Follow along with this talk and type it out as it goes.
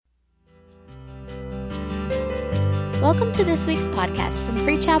Welcome to this week's podcast from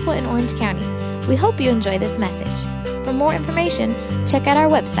Free Chapel in Orange County. We hope you enjoy this message. For more information, check out our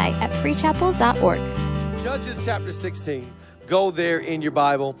website at freechapel.org. Judges chapter 16. Go there in your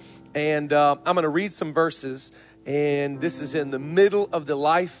Bible, and I'm going to read some verses, and this is in the middle of the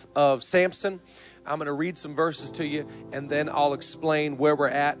life of Samson. I'm going to read some verses to you, and then I'll explain where we're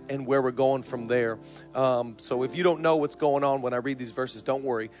at and where we're going from there. So if you don't know what's going on when I read these verses, don't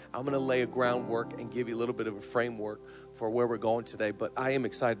worry. I'm going to lay a groundwork and give you a little bit of a framework for where we're going today. But I am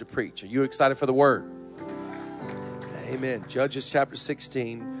excited to preach. Are you excited for the word? Amen. Judges chapter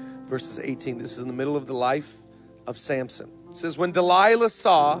 16, verses 18. This is in the middle of the life of Samson. It says, when Delilah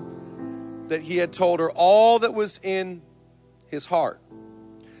saw that he had told her all that was in his heart,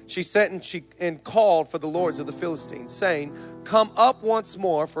 she sent and called for the lords of the Philistines, saying, come up once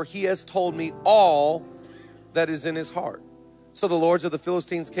more, for he has told me all that is in his heart. So the lords of the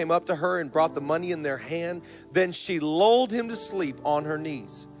Philistines came up to her and brought the money in their hand. Then she lulled him to sleep on her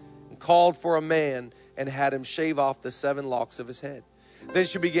knees and called for a man and had him shave off the 7 locks of his head. Then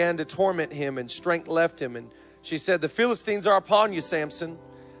she began to torment him, and strength left him. And she said, the Philistines are upon you, Samson.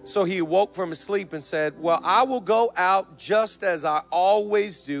 So he awoke from his sleep and said, well, I will go out just as I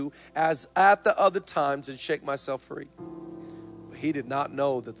always do, as at the other times, and shake myself free. But he did not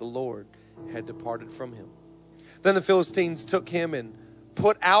know that the Lord had departed from him. Then the Philistines took him and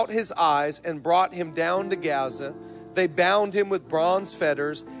put out his eyes and brought him down to Gaza. They bound him with bronze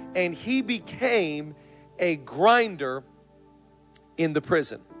fetters, and he became a grinder in the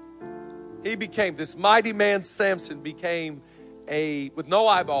prison. This mighty man Samson became with no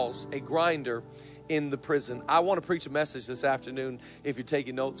eyeballs, a grinder in the prison. I want to preach a message this afternoon. If you're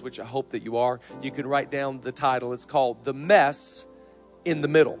taking notes, which I hope that you are, you can write down the title. It's called The Mess in the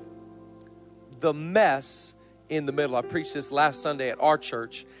Middle. The Mess in the Middle. I preached this last Sunday at our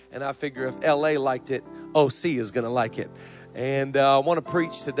church, and I figure if LA liked it, OC is going to like it. And I want to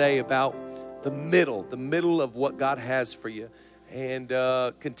preach today about the middle of what God has for you. And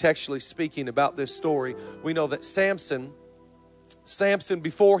contextually speaking about this story, we know that Samson,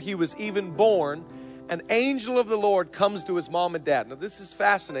 before he was even born, an angel of the Lord comes to his mom and dad. Now, this is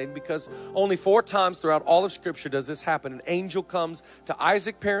fascinating because only 4 times throughout all of Scripture does this happen. An angel comes to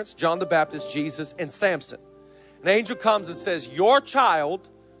Isaac's parents, John the Baptist, Jesus, and Samson. An angel comes and says, your child,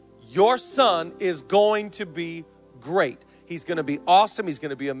 your son, is going to be great. He's going to be awesome. He's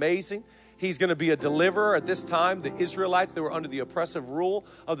going to be amazing. He's going to be a deliverer. At this time, the Israelites, they were under the oppressive rule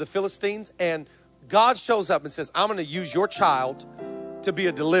of the Philistines, and God shows up and says, I'm going to use your child to be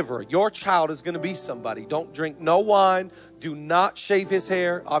a deliverer. Your child is going to be somebody. Don't drink no wine. Do not shave his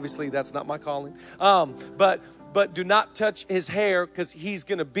hair. Obviously, that's not my calling. But do not touch his hair, because he's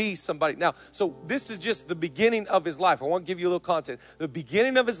going to be somebody. Now, so this is just the beginning of his life. I want to give you a little content. The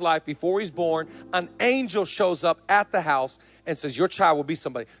beginning of his life, before he's born, an angel shows up at the house and says, your child will be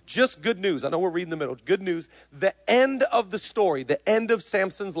somebody. Just good news. I know we're reading the middle. Good news. The end of the story, the end of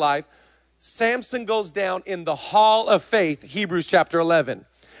Samson's life, Samson goes down in the hall of faith, Hebrews chapter 11.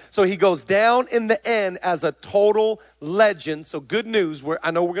 So he goes down in the end as a total legend. So good news, I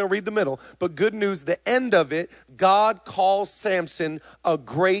know we're going to read the middle, but good news, the end of it, God calls Samson a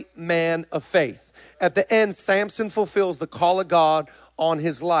great man of faith. At the end, Samson fulfills the call of God on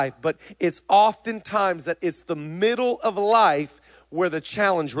his life. But it's oftentimes that it's the middle of life where the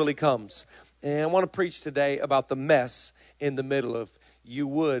challenge really comes. And I want to preach today about the mess in the middle of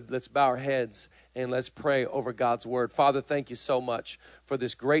let's bow our heads and let's pray over God's word. Father, thank you so much for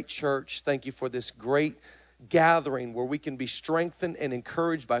this great church. Thank you for this great gathering where we can be strengthened and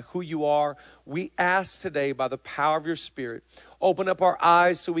encouraged by who you are. We ask today, by the power of your Spirit, open up our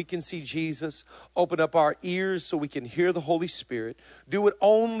eyes so we can see Jesus. Open up our ears so we can hear the Holy Spirit. Do what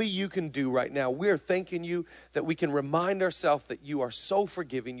only you can do right now. We are thanking you that we can remind ourselves that you are so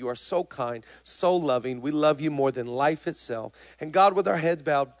forgiving. You are so kind, so loving. We love you more than life itself. And God, with our heads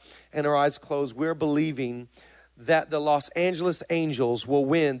bowed and our eyes closed, we're believing that the Los Angeles Angels will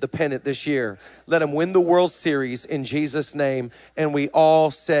win the pennant this year. Let them win the World Series in Jesus' name. And we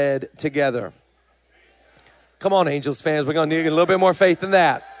all said together, come on, Angels fans, we're going to need a little bit more faith than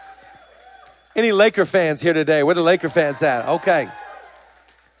that. Any Laker fans here today? Where the Laker fans at? Okay.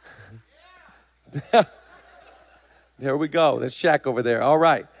 There we go. That's Shaq over there. All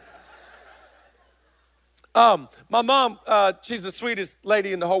right. My mom, she's the sweetest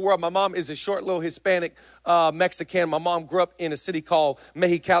lady in the whole world. My mom is a short little Hispanic Mexican. My mom grew up in a city called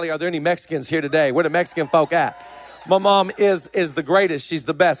Mexicali. Are there any Mexicans here today? Where the Mexican folk at? My mom is the greatest. She's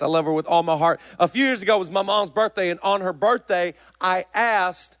the best. I love her with all my heart. A few years ago was my mom's birthday, and on her birthday, I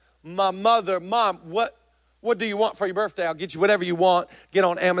asked my mother, Mom, what do you want for your birthday? I'll get you whatever you want. Get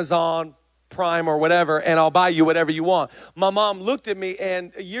on Amazon, Prime or whatever, and I'll buy you whatever you want. My mom looked at me,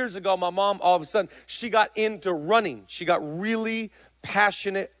 and years ago, my mom, all of a sudden, she got into running. She got really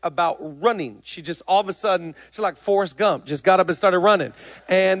passionate about running. She just all of a sudden, she's like Forrest Gump, just got up and started running.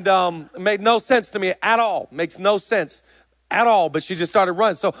 And it made no sense to me at all. Makes no sense at all, but she just started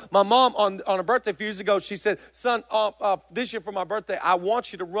running. So my mom on her birthday a few years ago, she said, son, this year for my birthday, I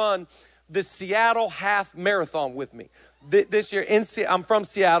want you to run the Seattle half marathon with me. This year, I'm from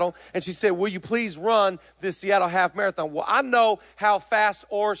Seattle, and she said, will you please run this Seattle half marathon? Well, I know how fast,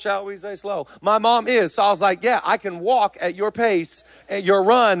 or shall we say slow, my mom is. So I was like, yeah, I can walk at your pace, and your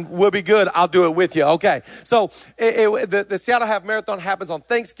run will be good. I'll do it with you. Okay. So the Seattle half marathon happens on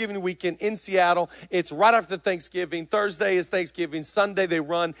Thanksgiving weekend in Seattle. It's right after Thanksgiving. Thursday is Thanksgiving. Sunday they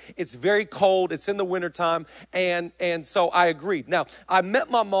run. It's very cold. It's in the wintertime, and so I agreed. Now, I met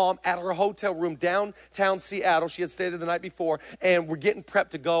my mom at her hotel room downtown Seattle. She had stayed there the night before, and we're getting prepped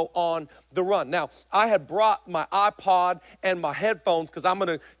to go on the run. Now, I had brought my iPod and my headphones because I'm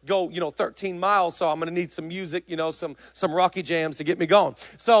going to go, 13 miles, so I'm going to need some music, some Rocky jams to get me going.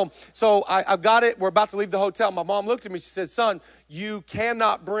 So I've got it. We're about to leave the hotel. My mom looked at me. She said, son, you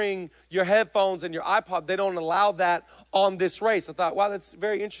cannot bring your headphones and your iPod. They don't allow that on this race. I thought, wow, that's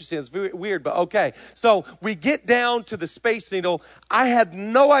very interesting. It's very weird, but okay. So we get down to the Space Needle. I had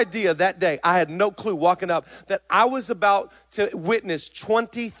no idea that day. I had no clue walking up that I was about to witness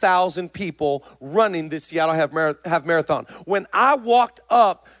 20,000 people running this Seattle half marathon. When I walked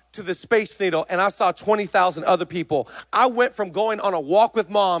up to the Space Needle and I saw 20,000 other people, I went from going on a walk with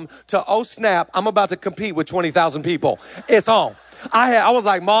mom to, oh snap, I'm about to compete with 20,000 people. It's on. I was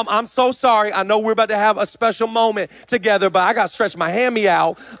like, Mom, I'm so sorry. I know we're about to have a special moment together, but I got to stretch my hammy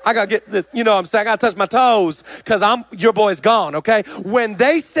out. I got to get the, I got to touch my toes because your boy's gone, okay? When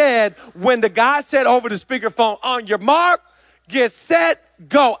the guy said over the speakerphone, on your mark, get set,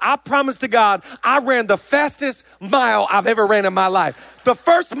 go. I promise to God, I ran the fastest mile I've ever ran in my life. The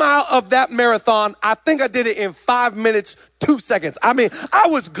first mile of that marathon, I think I did it in 5 minutes, 2 seconds. I mean, I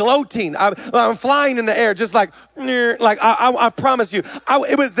was gloating. I'm flying in the air, just like I promise you.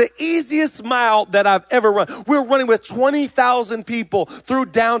 It was the easiest mile that I've ever run. We were running with 20,000 people through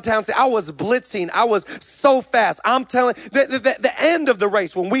downtown. I was blitzing. I was so fast. I'm telling the end of the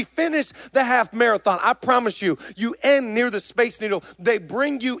race, when we finish the half marathon, I promise you, you end near the Space Needle. They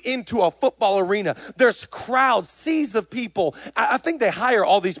bring you into a football arena. There's crowds, seas of people. I think they hire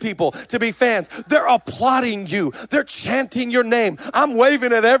all these people to be fans. They're applauding you. They're chanting your name. I'm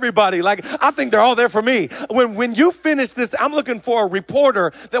waving at everybody. Like, I think they're all there for me. When you finish this, I'm looking for a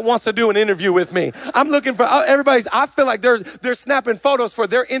reporter that wants to do an interview with me. I'm looking for I feel like they're snapping photos for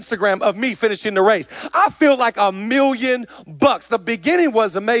their Instagram of me finishing the race. I feel like $1 million. The beginning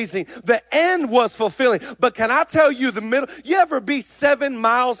was amazing. The end was fulfilling. But can I tell you, the middle, you ever be 7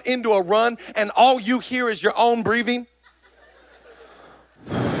 miles into a run and all you hear is your own breathing?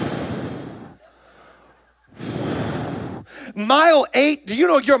 Mile 8, do you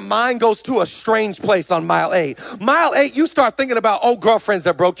know your mind goes to a strange place on mile 8? Mile 8, you start thinking about old girlfriends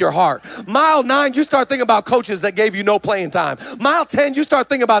that broke your heart. Mile 9, you start thinking about coaches that gave you no playing time. Mile 10, you start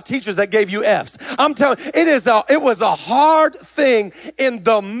thinking about teachers that gave you F's. I'm telling you, it was a hard thing in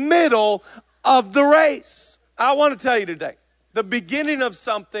the middle of the race. I want to tell you today, the beginning of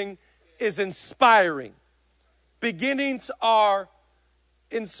something is inspiring. Beginnings are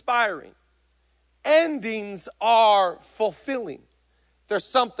inspiring. Endings are fulfilling. There's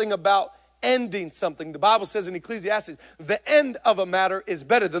something about ending something. The Bible says in Ecclesiastes, the end of a matter is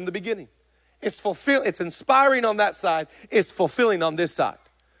better than the beginning. It's inspiring on that side. It's fulfilling on this side.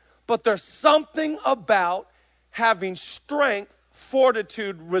 But there's something about having strength,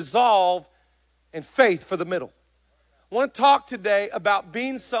 fortitude, resolve, and faith for the middle. I want to talk today about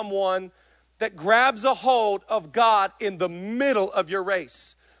being someone that grabs a hold of God in the middle of your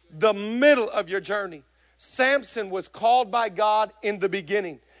race, the middle of your journey. Samson was called by God in the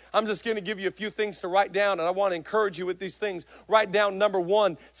beginning. I'm just going to give you a few things to write down, and I want to encourage you with these things. Write down number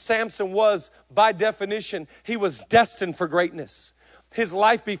 1, Samson was, by definition, he was destined for greatness. His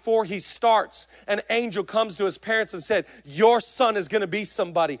life before he starts, an angel comes to his parents and said, your son is going to be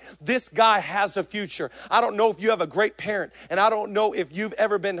somebody. This guy has a future. I don't know if you have a great parent, and I don't know if you've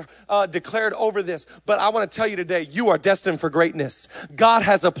ever been declared over this, but I want to tell you today, you are destined for greatness. God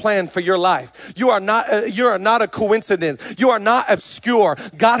has a plan for your life. You are not a coincidence. You are not obscure.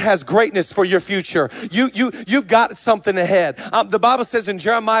 God has greatness for your future. You've got something ahead. The Bible says in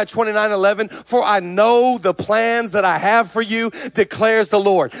Jeremiah 29:11, for I know the plans that I have for you, declare declares the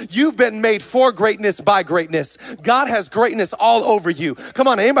Lord. You've been made for greatness by greatness. God has greatness all over you. Come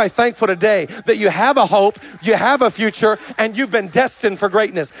on, anybody thankful today that you have a hope, you have a future, and you've been destined for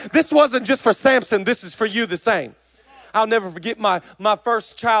greatness? This wasn't just for Samson. This is for you the same. I'll never forget my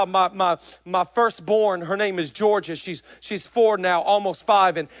first child, my firstborn. Her name is Georgia. She's 4 now, almost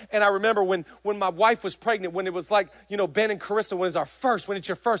 5. And I remember when my wife was pregnant, when it was like, Ben and Carissa, when it's our first, when it's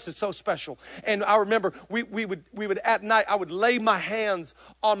your first, it's so special. And I remember we would at night, I would lay my hands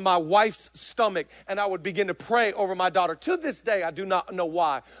on my wife's stomach and I would begin to pray over my daughter. To this day, I do not know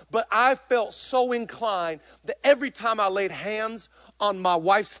why, but I felt so inclined that every time I laid hands on my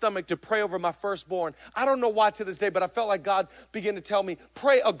wife's stomach to pray over my firstborn, I don't know why to this day, but I felt like God began to tell me,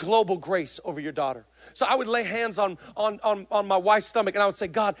 pray a global grace over your daughter. So I would lay hands on my wife's stomach and I would say,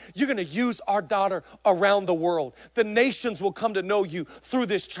 God, you're going to use our daughter around the world. The nations will come to know you through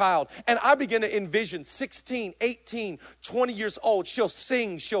this child. And I began to envision 16, 18, 20 years old. She'll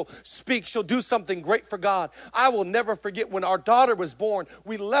sing, she'll speak, she'll do something great for God. I will never forget when our daughter was born,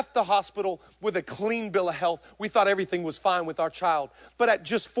 we left the hospital with a clean bill of health. We thought everything was fine with our child. But at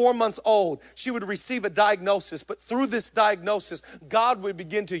just 4 months old, she would receive a diagnosis. But through this diagnosis, God would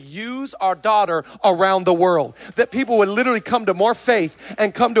begin to use our daughter around the world. That people would literally come to more faith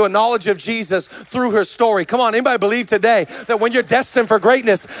and come to a knowledge of Jesus through her story. Come on, anybody believe today that when you're destined for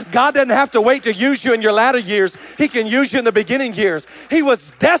greatness, God doesn't have to wait to use you in your latter years. He can use you in the beginning years. He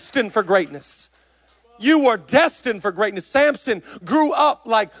was destined for greatness. You were destined for greatness. Samson grew up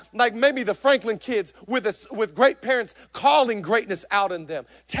like maybe the Franklin kids with great parents calling greatness out in them,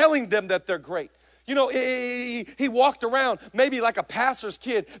 telling them that they're great. He walked around maybe like a pastor's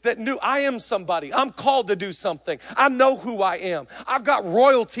kid that knew, I am somebody. I'm called to do something. I know who I am. I've got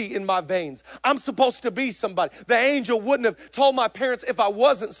royalty in my veins. I'm supposed to be somebody. The angel wouldn't have told my parents if I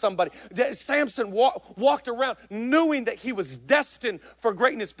wasn't somebody. Samson walked around knowing that he was destined for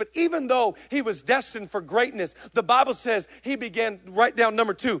greatness. But even though he was destined for greatness, the Bible says he began, write down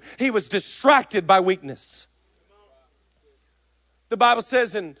number 2, he was distracted by weakness. The Bible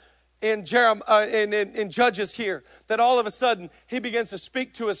says in Judges here, that all of a sudden he begins to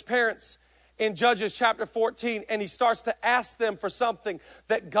speak to his parents in Judges chapter 14, and he starts to ask them for something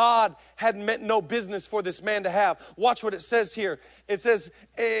that God had meant no business for this man to have. Watch what it says here. It says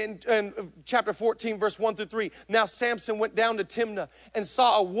in chapter 14, verse 1 through 3, now Samson went down to Timnah and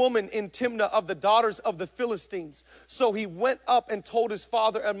saw a woman in Timnah of the daughters of the Philistines. So he went up and told his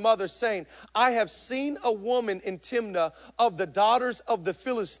father and mother, saying, I have seen a woman in Timnah of the daughters of the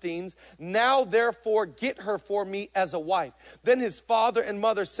Philistines. Now therefore get her for me as a wife. Then his father and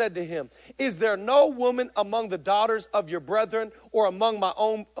mother said to him, is there no woman among the daughters of your brethren or among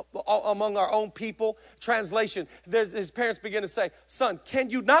our own people? Translation, his parents begin to say, son, can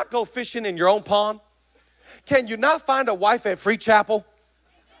you not go fishing in your own pond? Can you not find a wife at Free Chapel?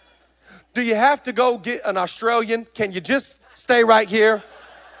 Do you have to go get an Australian? Can you just stay right here?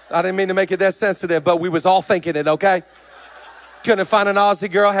 I didn't mean to make it that sensitive, but we was all thinking it, okay? Couldn't find an Aussie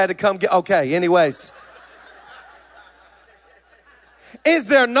girl, had to come get, okay, anyways. Is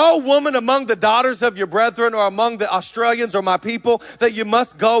there no woman among the daughters of your brethren or among the Australians or my people that you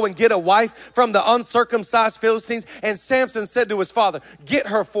must go and get a wife from the uncircumcised Philistines? And Samson said to his father, get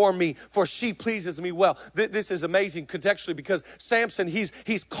her for me, for she pleases me well. This is amazing contextually because Samson,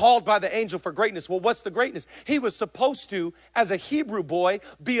 he's called by the angel for greatness. Well, what's the greatness? He was supposed to, as a Hebrew boy,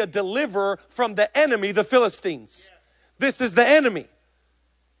 be a deliverer from the enemy, the Philistines. This is the enemy.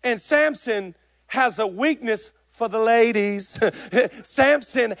 And Samson has a weakness for the ladies.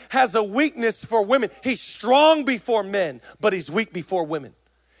 Samson has a weakness for women. He's strong before men, but he's weak before women.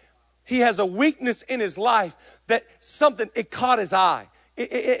 He has a weakness in his life that it caught his eye.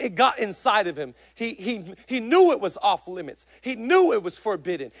 It got inside of him. He knew it was off limits. He knew it was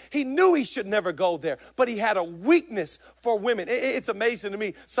forbidden. He knew he should never go there, but he had a weakness for women. It's amazing to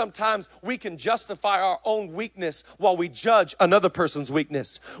me. Sometimes we can justify our own weakness while we judge another person's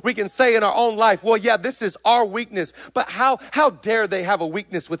weakness. We can say in our own life, well, yeah, this is our weakness, but how dare they have a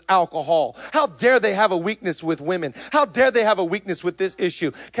weakness with alcohol? How dare they have a weakness with women? How dare they have a weakness with this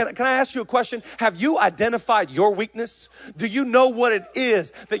issue? Can I ask you a question? Have you identified your weakness? Do you know what it is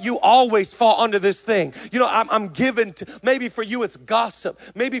that you always fall under this thing? I'm given to, maybe for you it's gossip.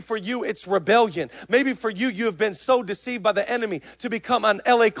 Maybe for you it's rebellion. Maybe for you have been so deceived by the enemy to become an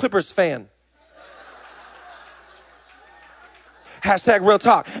LA Clippers fan. Hashtag real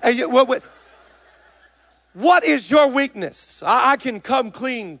talk. What is your weakness? I can come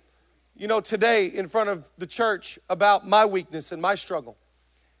clean, today in front of the church about my weakness and my struggle.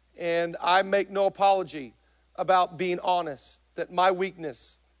 And I make no apology about being honest that my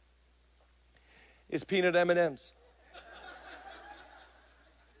weakness is peanut M&Ms.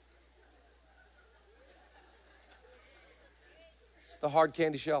 the hard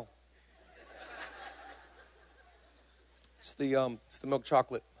candy shell. It's the milk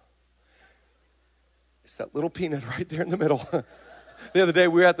chocolate. It's that little peanut right there in the middle. The other day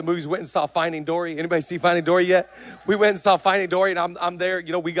we were at the movies, went and saw Finding Dory. Anybody see Finding Dory yet? We went and saw Finding Dory, and I'm there.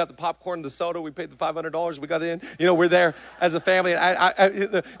 You know, we got the popcorn, the soda. We paid the $500. We got in. You know, we're there as a family.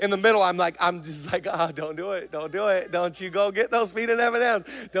 And in the middle, I'm just like, don't do it. Don't do it. Don't you go get those peanut M&Ms.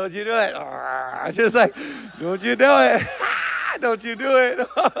 Don't you do it. Just like, don't you do it. Don't you do it.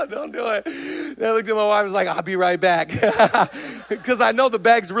 Don't do it. And I looked at my wife and was like, I'll be right back. Because I know the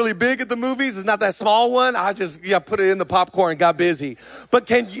bag's really big at the movies. It's not that small one. I just put it in the popcorn and got busy. But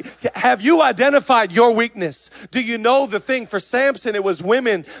have you identified your weakness? Do you know the thing? For Samson, it was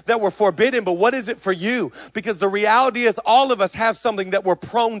women that were forbidden. But what is it for you? Because the reality is all of us have something that we're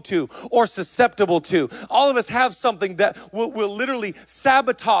prone to or susceptible to. All of us have something that will literally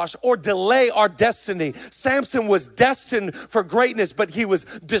sabotage or delay our destiny. Samson was destined for greatness, but he was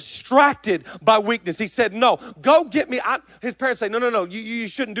distracted by weakness. He said, no, go get me. His parents say, no, you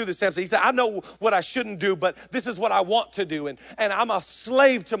shouldn't do this, Samson. He said, I know what I shouldn't do, but this is what I want to do. And I'm a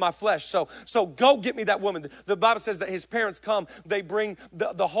slave to my flesh. So go get me that woman. The Bible says that his parents come, they bring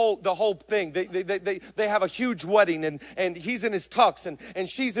the whole thing. They have a huge wedding, and he's in his tux, and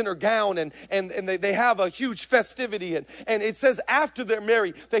she's in her gown, and they have a huge festivity. And it says after they're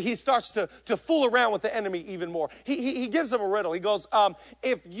married that he starts to fool around with the enemy even more. He gives them a riddle. He goes,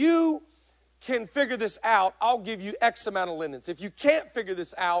 if you can figure this out, I'll give you X amount of linens. If you can't figure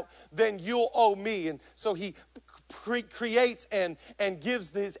this out, then you'll owe me. And so he creates and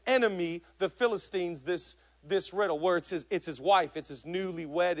gives his enemy, the Philistines, this riddle where it's his wife, it's his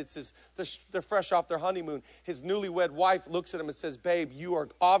newlywed, they're fresh off their honeymoon. His newlywed wife looks at him and says, babe, you are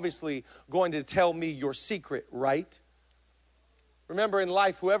obviously going to tell me your secret, right? Remember, in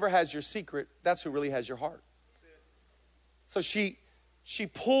life, whoever has your secret, that's who really has your heart. So she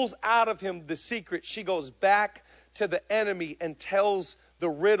pulls out of him the secret. She goes back to the enemy and tells the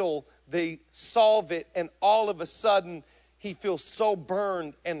riddle. They solve it, and all of a sudden, he feels so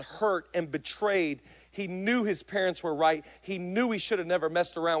burned and hurt and betrayed. He knew his parents were right. He knew he should have never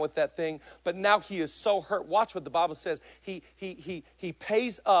messed around with that thing, but now he is so hurt. Watch what the Bible says. He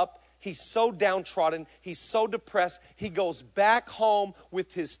pays up. He's so downtrodden. He's so depressed. He goes back home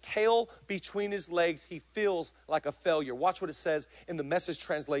with his tail between his legs. He feels like a failure. Watch what it says in the Message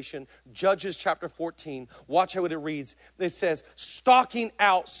translation, Judges chapter 14. Watch how it reads. It says, stalking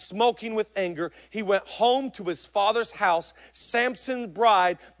out, smoking with anger, he went home to his father's house. Samson's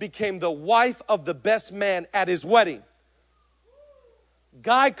bride became the wife of the best man at his wedding.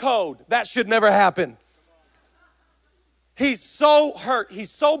 Guy code. That should never happen. He's so hurt. He's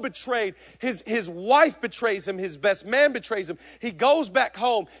so betrayed. His wife betrays him. His best man betrays him. He goes back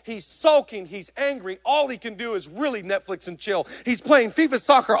home. He's sulking. He's angry. All he can do is really Netflix and chill. He's playing FIFA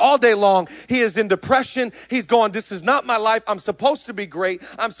soccer all day long. He is in depression. He's going, this is not my life. I'm supposed to be great.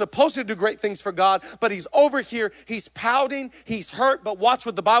 I'm supposed to do great things for God. But he's over here. He's pouting. He's hurt. But watch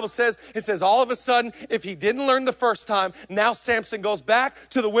what the Bible says. It says all of a sudden, if he didn't learn the first time, now Samson goes back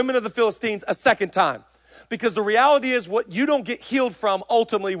to the women of the Philistines a second time. Because the reality is what you don't get healed from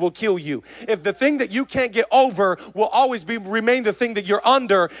ultimately will kill you. If the thing that you can't get over will always remain the thing that you're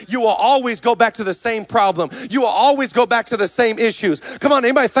under, you will always go back to the same problem. You will always go back to the same issues. Come on,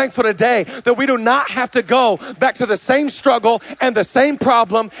 anybody thankful today that we do not have to go back to the same struggle and the same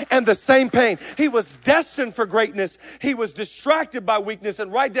problem and the same pain. He was destined for greatness. He was distracted by weakness.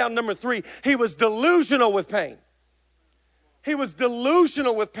 And write down number 3, he was delusional with pain. He was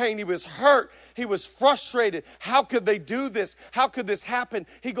delusional with pain. He was hurt. He was frustrated. How could they do this? How could this happen?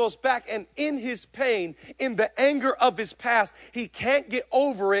 He goes back, and in his pain, in the anger of his past, he can't get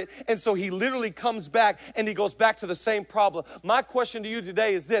over it. And so he literally comes back and he goes back to the same problem. My question to you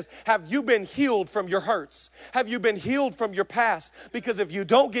today is this. Have you been healed from your hurts? Have you been healed from your past? Because if you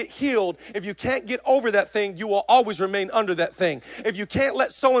don't get healed, if you can't get over that thing, you will always remain under that thing. If you can't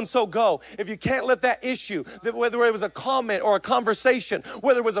let so-and-so go, if you can't let that issue, whether it was a comment or a conversation,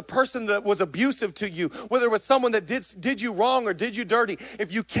 whether it was a person that was abusive to you, whether it was someone that did you wrong or did you dirty,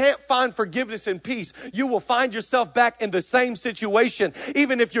 if you can't find forgiveness and peace, you will find yourself back in the same situation.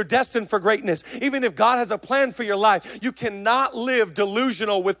 Even if you're destined for greatness, even if God has a plan for your life, you cannot live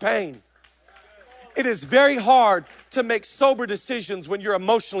delusional with pain. It is very hard to make sober decisions when you're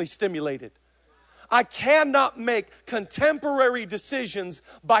emotionally stimulated. I cannot make contemporary decisions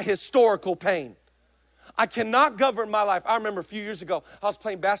by historical pain. I cannot govern my life. I remember a few years ago, I was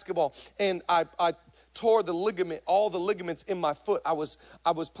playing basketball, and I tore all the ligaments in my foot. I was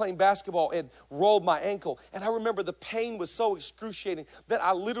playing basketball and rolled my ankle. And I remember the pain was so excruciating that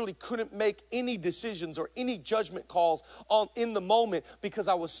I literally couldn't make any decisions or any judgment calls in the moment because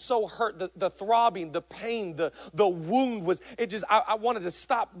I was so hurt. The throbbing, the pain, the wound was, I wanted to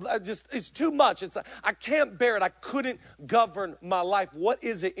stop. It's too much. I can't bear it. I couldn't govern my life. What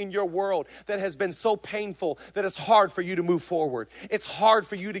is it in your world that has been so painful that it's hard for you to move forward? It's hard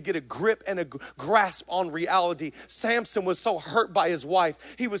for you to get a grip and a grasp on reality. Samson was so hurt by his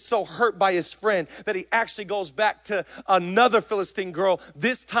wife. He was so hurt by his friend that he actually goes back to another Philistine girl.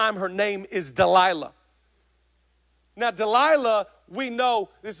 This time her name is Delilah. Now Delilah, we know,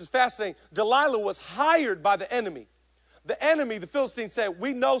 this is fascinating, Delilah was hired by the enemy. The enemy, the Philistines, said,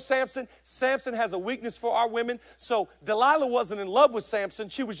 we know Samson. Samson has a weakness for our women. So Delilah wasn't in love with Samson.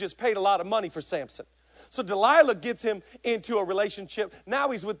 She was just paid a lot of money for Samson. So Delilah gets him into a relationship.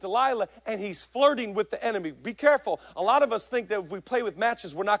 Now he's with Delilah and he's flirting with the enemy. Be careful. A lot of us think that if we play with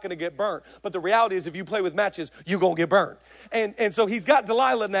matches, we're not going to get burnt. But the reality is if you play with matches, you're going to get burned. And so he's got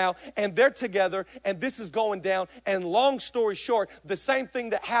Delilah now and they're together and this is going down. And long story short, the same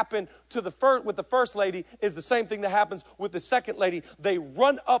thing that happened with the first lady is the same thing that happens with the second lady. They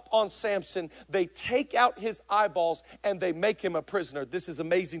run up on Samson. They take out his eyeballs and they make him a prisoner. This is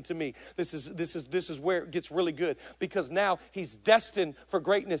amazing to me. This is where it gets really good because now he's destined for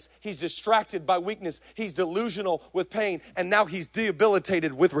greatness. He's distracted by weakness. He's delusional with pain. And now he's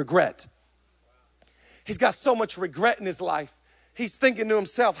debilitated with regret. He's got so much regret in his life. He's thinking to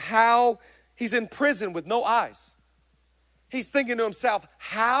himself how he's in prison with no eyes. He's thinking to himself,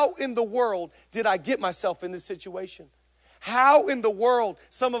 how in the world did I get myself in this situation? How in the world,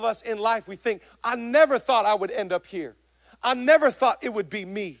 some of us in life, we think, I never thought I would end up here. I never thought it would be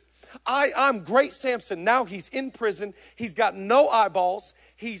me. I'm great Samson. Now he's in prison. He's got no eyeballs.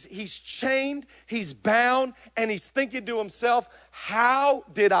 He's chained. He's bound. And he's thinking to himself, how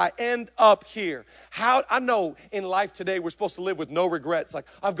did I end up here? I know in life today we're supposed to live with no regrets. Like,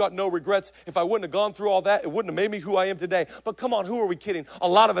 I've got no regrets. If I wouldn't have gone through all that, it wouldn't have made me who I am today. But come on, who are we kidding? A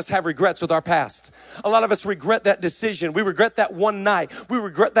lot of us have regrets with our past. A lot of us regret that decision. We regret that one night. We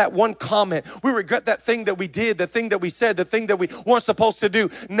regret that one comment. We regret that thing that we did, the thing that we said, the thing that we weren't supposed to do.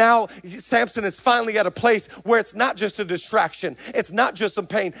 Now, Samson is finally at a place where it's not just a distraction. It's not just some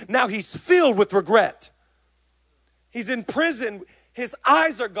pain. Now he's filled with regret. He's in prison. His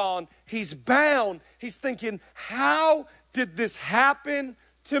eyes are gone. He's bound. He's thinking, how did this happen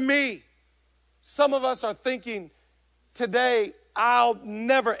to me? Some of us are thinking today, I'll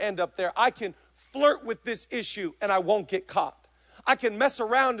never end up there. I can flirt with this issue and I won't get caught. I can mess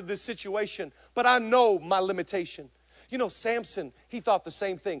around in this situation, but I know my limitation. You know, Samson, he thought the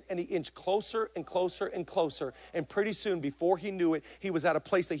same thing, and he inched closer and closer and closer, and pretty soon, before he knew it, he was at a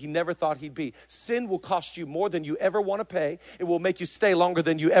place that he never thought he'd be. Sin will cost you more than you ever want to pay. It will make you stay longer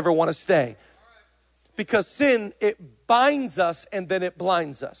than you ever want to stay. Because sin, it binds us, and then it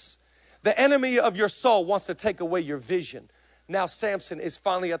blinds us. The enemy of your soul wants to take away your vision. Now Samson is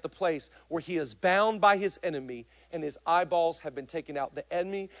finally at the place where he is bound by his enemy and his eyeballs have been taken out. The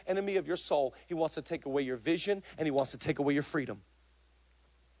enemy of your soul, he wants to take away your vision and he wants to take away your freedom.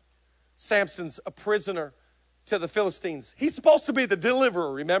 Samson's a prisoner to the Philistines. He's supposed to be the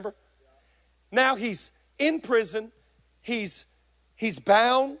deliverer, remember? Now he's in prison. He's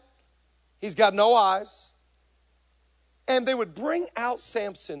bound. He's got no eyes. And they would bring out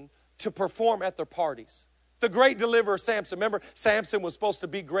Samson to perform at their parties. The great deliverer, Samson. Remember, Samson was supposed to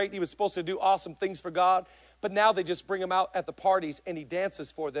be great. He was supposed to do awesome things for God. But now they just bring him out at the parties and he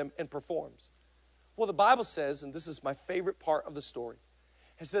dances for them and performs. Well, the Bible says, and this is my favorite part of the story,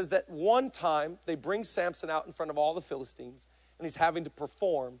 it says that one time they bring Samson out in front of all the Philistines and he's having to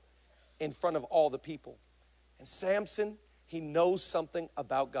perform in front of all the people. And Samson, he knows something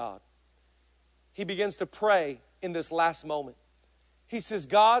about God. He begins to pray in this last moment. He says,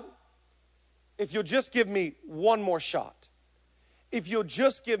 God, if you'll just give me one more shot, if you'll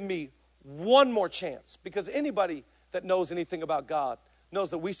just give me one more chance, because anybody that knows anything about God knows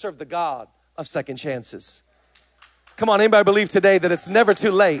that we serve the God of second chances. Come on, anybody believe today that it's never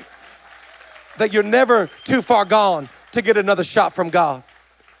too late, that you're never too far gone to get another shot from God?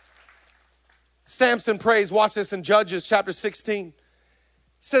 Samson prays, watch this in Judges chapter 16. It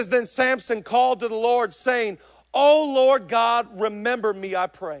says, then Samson called to the Lord saying, oh Lord God, remember me, I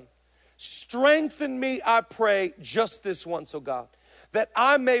pray. Strengthen me, I pray, just this once, O God, that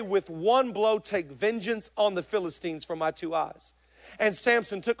I may with one blow take vengeance on the Philistines for my two eyes. And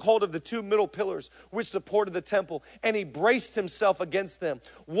Samson took hold of the two middle pillars which supported the temple, and he braced himself against them,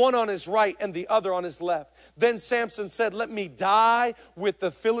 one on his right and the other on his left. Then Samson said, let me die with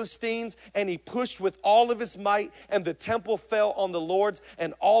the Philistines. And he pushed with all of his might, and the temple fell on the lords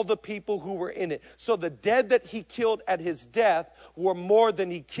and all the people who were in it. So the dead that he killed at his death were more than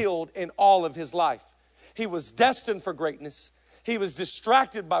he killed in all of his life. He was destined for greatness. He was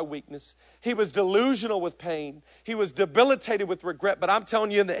distracted by weakness. He was delusional with pain. He was debilitated with regret. But I'm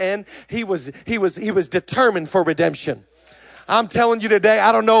telling you, in the end, he was determined for redemption. I'm telling you today,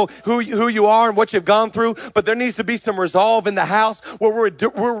 I don't know who you are and what you've gone through, but there needs to be some resolve in the house where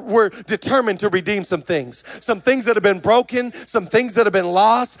we're determined to redeem some things that have been broken, some things that have been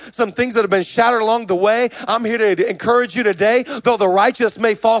lost, some things that have been shattered along the way. I'm here to encourage you today. Though the righteous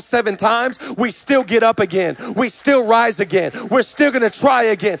may fall 7 times, we still get up again. We still rise again. We're still going to try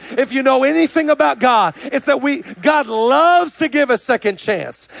again. If you know anything about God, it's that God loves to give a second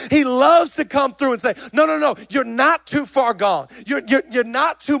chance. He loves to come through and say, no, you're not too far gone. You're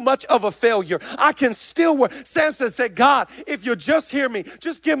not too much of a failure. I can still work. Samson said, God, if you just hear me,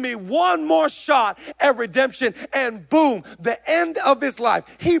 just give me one more shot at redemption. And boom, the end of his life.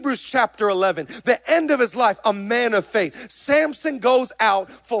 Hebrews chapter 11, the end of his life, a man of faith. Samson goes out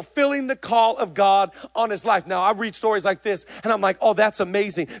fulfilling the call of God on his life. Now, I read stories like this and I'm like, oh, that's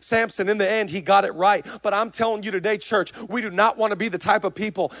amazing. Samson, in the end, he got it right. But I'm telling you today, church, we do not want to be the type of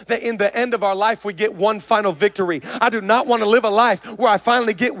people that in the end of our life, we get one final victory. I do not want to live a life where I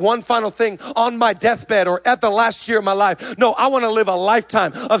finally get one final thing on my deathbed or at the last year of my life. No, I want to live a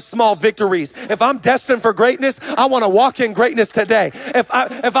lifetime of small victories. If I'm destined for greatness, I want to walk in greatness today.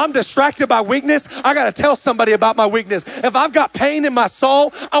 If I'm distracted by weakness, I got to tell somebody about my weakness. If I've got pain in my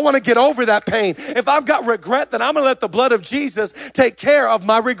soul, I want to get over that pain. If I've got regret, then I'm going to let the blood of Jesus take care of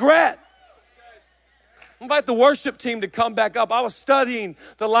my regret. I invite the worship team to come back up. I was studying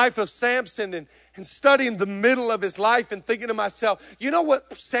the life of Samson and studying the middle of his life and thinking to myself, you know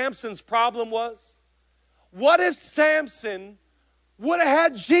what Samson's problem was? What if Samson would have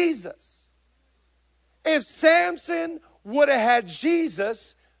had Jesus? If Samson would have had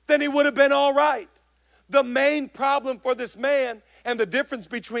Jesus, then he would have been all right. The main problem for this man and the difference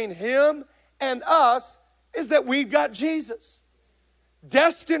between him and us is that we've got Jesus.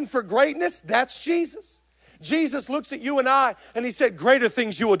 Destined for greatness, that's Jesus. Jesus looks at you and I and he said, greater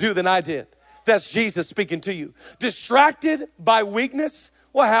things you will do than I did. That's Jesus speaking to you. Distracted by weakness?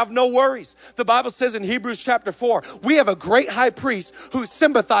 Well, have no worries. The Bible says in Hebrews chapter 4, we have a great high priest who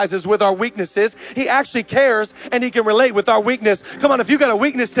sympathizes with our weaknesses. He actually cares and he can relate with our weakness. Come on, if you got a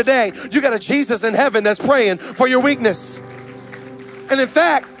weakness today, you got a Jesus in heaven that's praying for your weakness. And in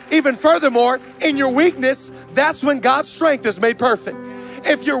fact, even furthermore, in your weakness, that's when God's strength is made perfect.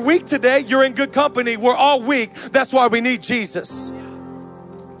 If you're weak today, you're in good company. We're all weak. That's why we need Jesus.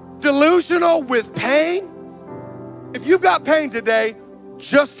 Delusional with pain. If you've got pain today,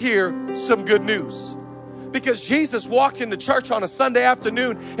 just hear some good news. Because Jesus walked into church on a Sunday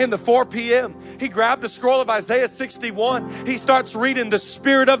afternoon in the 4 p.m. He grabbed the scroll of Isaiah 61. He starts reading, the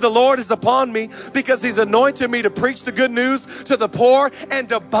Spirit of the Lord is upon me because he's anointed me to preach the good news to the poor and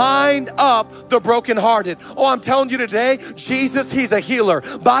to bind up the brokenhearted. Oh, I'm telling you today, Jesus, he's a healer.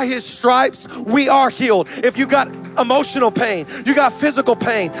 By his stripes, we are healed. If you got emotional pain, you got physical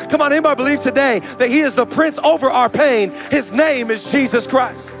pain, come on, anybody believe today that he is the prince over our pain? His name is Jesus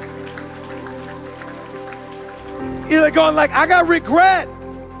Christ. You're going like, I got regret.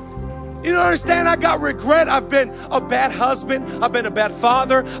 You don't understand? I got regret. I've been a bad husband. I've been a bad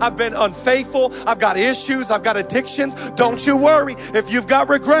father. I've been unfaithful. I've got issues. I've got addictions. Don't you worry. If you've got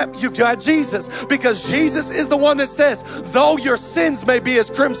regret, you've got Jesus. Because Jesus is the one that says, though your sins may be as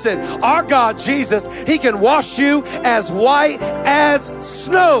crimson, our God, Jesus, he can wash you as white as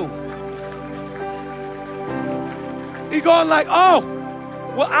snow. You're going like, oh,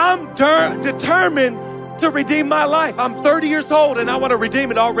 well, I'm determined to redeem my life. I'm 30 years old and I want to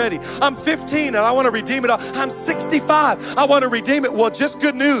redeem it already. I'm 15 and I want to redeem it. I'm 65. I want to redeem it. Well, just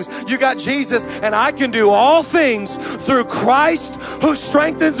good news. You got Jesus and I can do all things through Christ who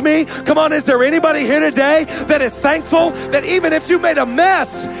strengthens me. Come on, is there anybody here today that is thankful that even if you made a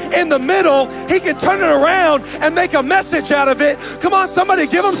mess in the middle, he can turn it around and make a message out of it? Come on, somebody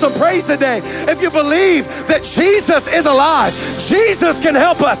give him some praise today. If you believe that Jesus is alive, Jesus can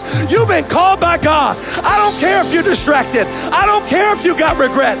help us. You've been called by God. I don't care if you're distracted. I don't care if you got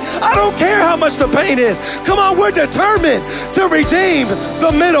regret. I don't care how much the pain is. Come on, we're determined to redeem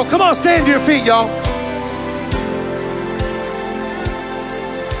the middle. Come on, stand to your feet, y'all.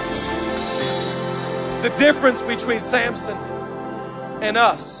 The difference between Samson and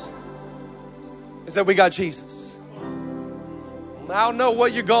us is that we got Jesus. I don't know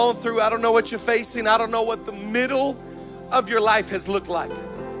what you're going through. I don't know what you're facing. I don't know what the middle of your life has looked like.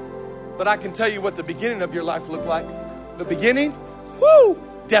 But I can tell you what the beginning of your life looked like. The beginning,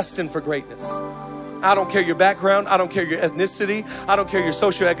 destined for greatness. I don't care your background. I don't care your ethnicity. I don't care your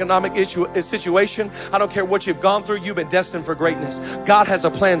socioeconomic situation. I don't care what you've gone through. You've been destined for greatness. God has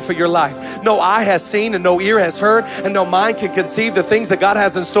a plan for your life. No eye has seen and no ear has heard and no mind can conceive the things that God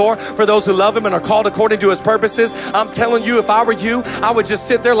has in store for those who love Him and are called according to His purposes. I'm telling you, if I were you, I would just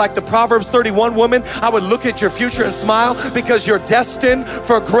sit there like the Proverbs 31 woman. I would look at your future and smile because you're destined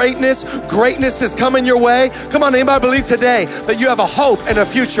for greatness. Greatness is coming your way. Come on, anybody believe today that you have a hope and a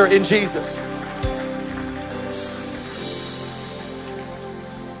future in Jesus?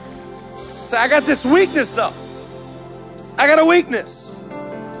 I got this weakness though. I got a weakness.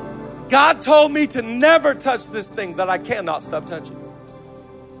 God told me to never touch this thing that I cannot stop touching.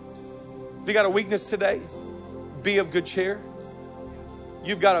 If you got a weakness today, be of good cheer.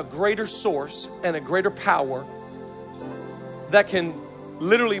 You've got a greater source and a greater power that can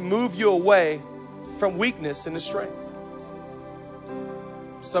literally move you away from weakness into strength.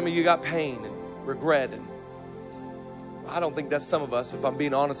 Some of you got pain and regret, and I don't think that's some of us. If I'm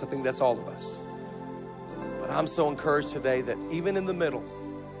being honest, I think that's all of us. But I'm so encouraged today that even in the middle,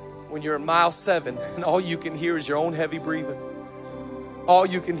 when you're in mile 7 and all you can hear is your own heavy breathing, all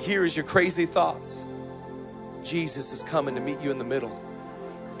you can hear is your crazy thoughts, Jesus is coming to meet you in the middle.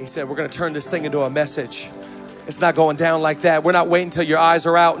 He said, we're going to turn this thing into a message. It's not going down like that. We're not waiting till your eyes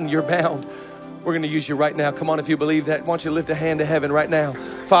are out and you're bound. We're going to use you right now. Come on, if you believe that, why don't you lift a hand to heaven right now.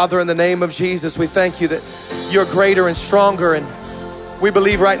 Father, in the name of Jesus, we thank you that you're greater and stronger. And we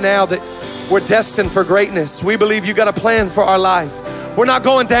believe right now that we're destined for greatness. We believe you got a plan for our life. We're not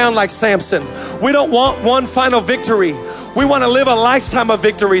going down like Samson. We don't want one final victory. We want to live a lifetime of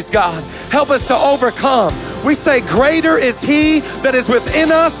victories, God. Help us to overcome. We say greater is He that is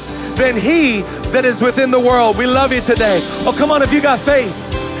within us than he that is within the world. We love you today. Oh, come on, if you got faith.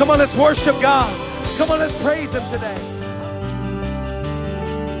 Come on, let's worship God. Come on, let's praise Him today.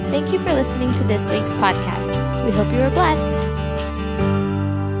 Thank you for listening to this week's podcast. We hope you were blessed.